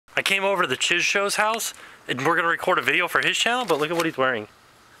I came over to the Chiz Show's house, and we're gonna record a video for his channel, but look at what he's wearing.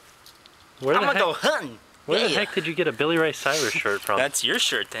 I'm gonna go hunting. Where the heck did you get a Billy Ray Cyrus shirt from? That's your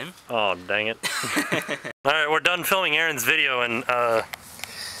shirt, Tim. Oh, dang it. Alright, we're done filming Aaron's video, and I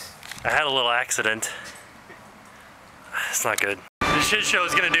had a little accident. It's not good. The Chiz Show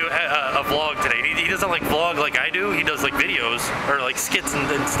is gonna do a vlog today. He doesn't like vlog like I do. He does like videos or like skits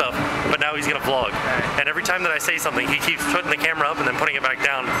and stuff. But now he's gonna vlog. And every time that I say something, he keeps putting the camera up and then putting it back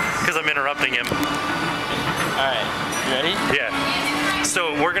down because I'm interrupting him. All right, you ready? Yeah.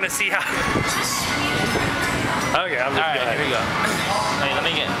 So we're gonna see how. Okay, I'm just here we go. Wait, let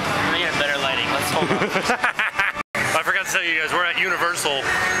me get better lighting. Let's hold on. I forgot to tell you guys, we're at Universal,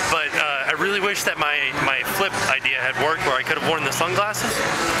 but I really wish that my flip idea had worked where I could have worn the sunglasses.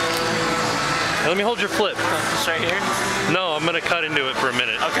 Let me hold your flip. Just right here? No, I'm gonna cut into it for a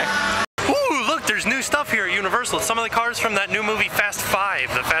minute. Okay. Ooh, look, there's new stuff here at Universal. Some of the cars from that new movie Fast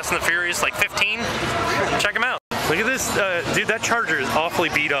 5, the Fast and the Furious, like 15. Check them out. Look at this, dude, that Charger is awfully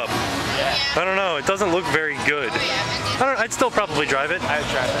beat up. Yeah. I don't know, it doesn't look very good. I'd still probably drive it. I would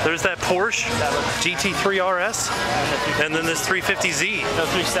drive it. There's that Porsche GT3 RS, and then this 350Z. No,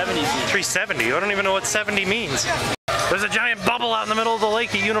 370Z. 370, I don't even know what 70 means. There's a giant bubble out in the middle of the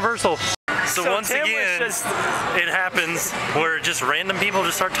lake at Universal. So once again, it happens where just random people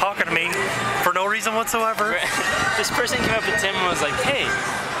just start talking to me for no reason whatsoever. This person came up to Tim and was like, hey,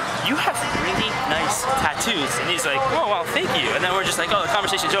 you have really nice tattoos. And he's like, oh, well, thank you. And then we're just like, oh, the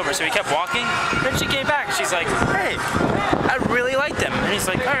conversation's over. So we kept walking. Then she came back. She's like, hey, I really like them. And he's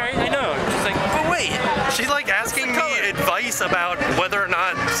like, all right, I know. She's like, but wait. She's like asking me advice about whether or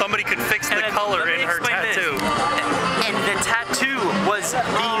not somebody could fix the color in her tattoo. And the tattoo was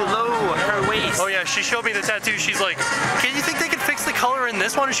below her waist. Oh yeah, she showed me the tattoo. She's like, can you think they could fix the color in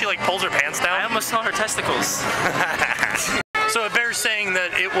this one? And she like pulls her pants down. I almost saw her testicles. So it bears saying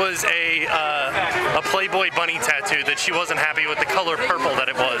that it was a Playboy bunny tattoo, that she wasn't happy with the color purple that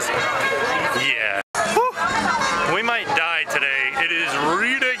it was. Yeah. Whew. We might die today. It is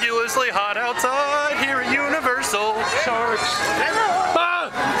ridiculously hot outside here at Universal. Sharks.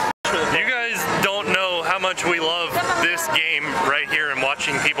 Ah! You guys don't know how much we love this game right here and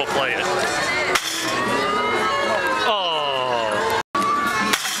watching people play it. Oh.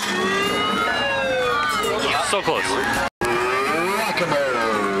 So close.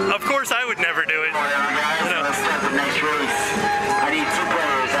 Of course, I would never do it.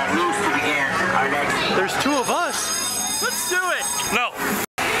 There's two of us. Let's do it. No.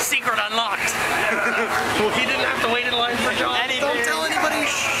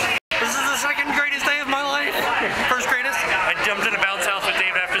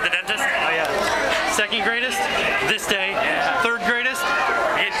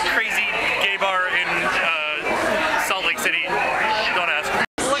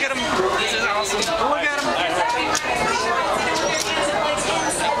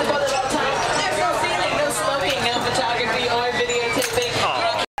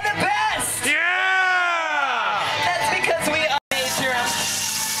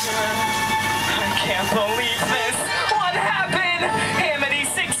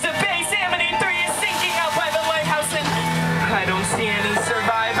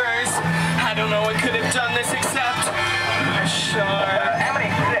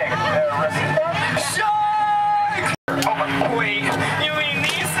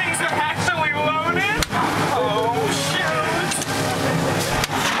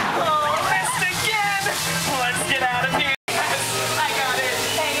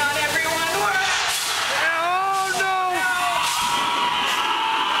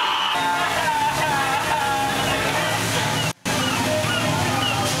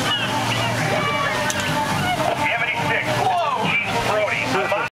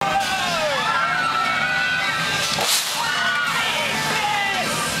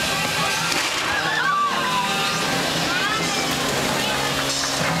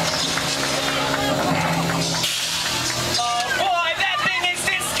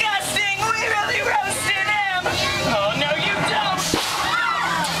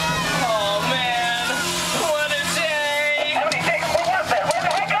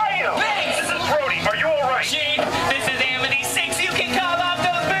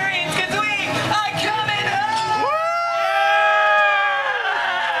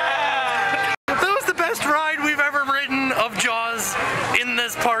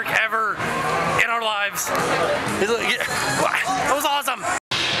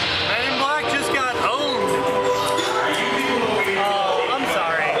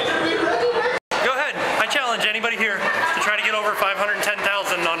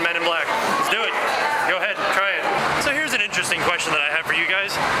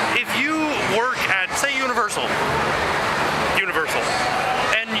 if you work at, say, Universal,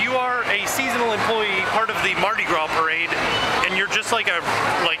 and you are a seasonal employee, part of the Mardi Gras parade, and you're just like a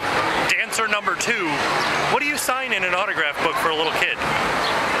dancer number 2, what do you sign in an autograph book for a little kid?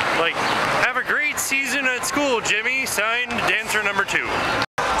 Like, have a great season at school, Jimmy, signed dancer number 2.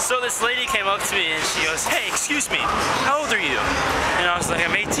 So this lady came up to me and she goes, hey, excuse me, how old are you? And I was like,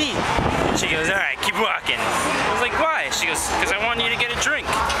 I'm 18. And she goes, all right, keep walking. I was like, why? She goes, because I want you to get a drink.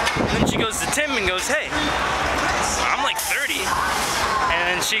 And then she goes to Tim and goes, hey, I'm like 30. And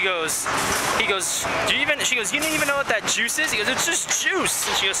then she goes, he goes, she goes, you don't even know what that juice is? He goes, it's just juice.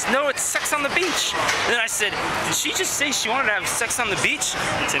 And she goes, no, it's sex on the beach. And then I said, did she just say she wanted to have sex on the beach?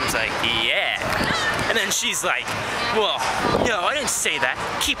 And Tim's like, yeah. And then she's like, well, no, I didn't say that.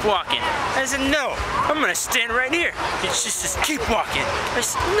 Keep walking. I said, no, I'm gonna stand right here. And she says, keep walking. I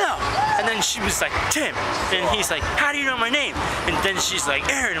said, no. And then she was like, Tim. And he's like, how do you know my name? And then she's like,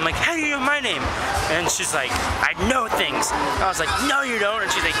 Aaron. I'm like, how do you know my name? And she's like, I know things. I was like, no, you don't.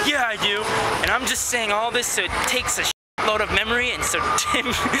 And she's like, yeah, I do. And I'm just saying all this so it takes a load of memory, and so Tim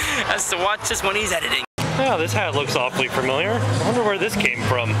has to watch this when he's editing. Oh, this hat looks awfully familiar. I wonder where this came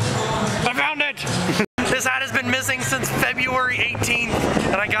from. I found it! This hat has been missing since February 18th,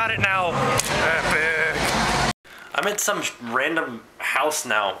 and I got it now. Epic. I'm at some random house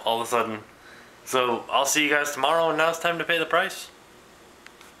now, all of a sudden. So I'll see you guys tomorrow, and now it's time to pay the price.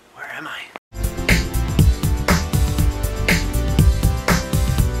 Where am I?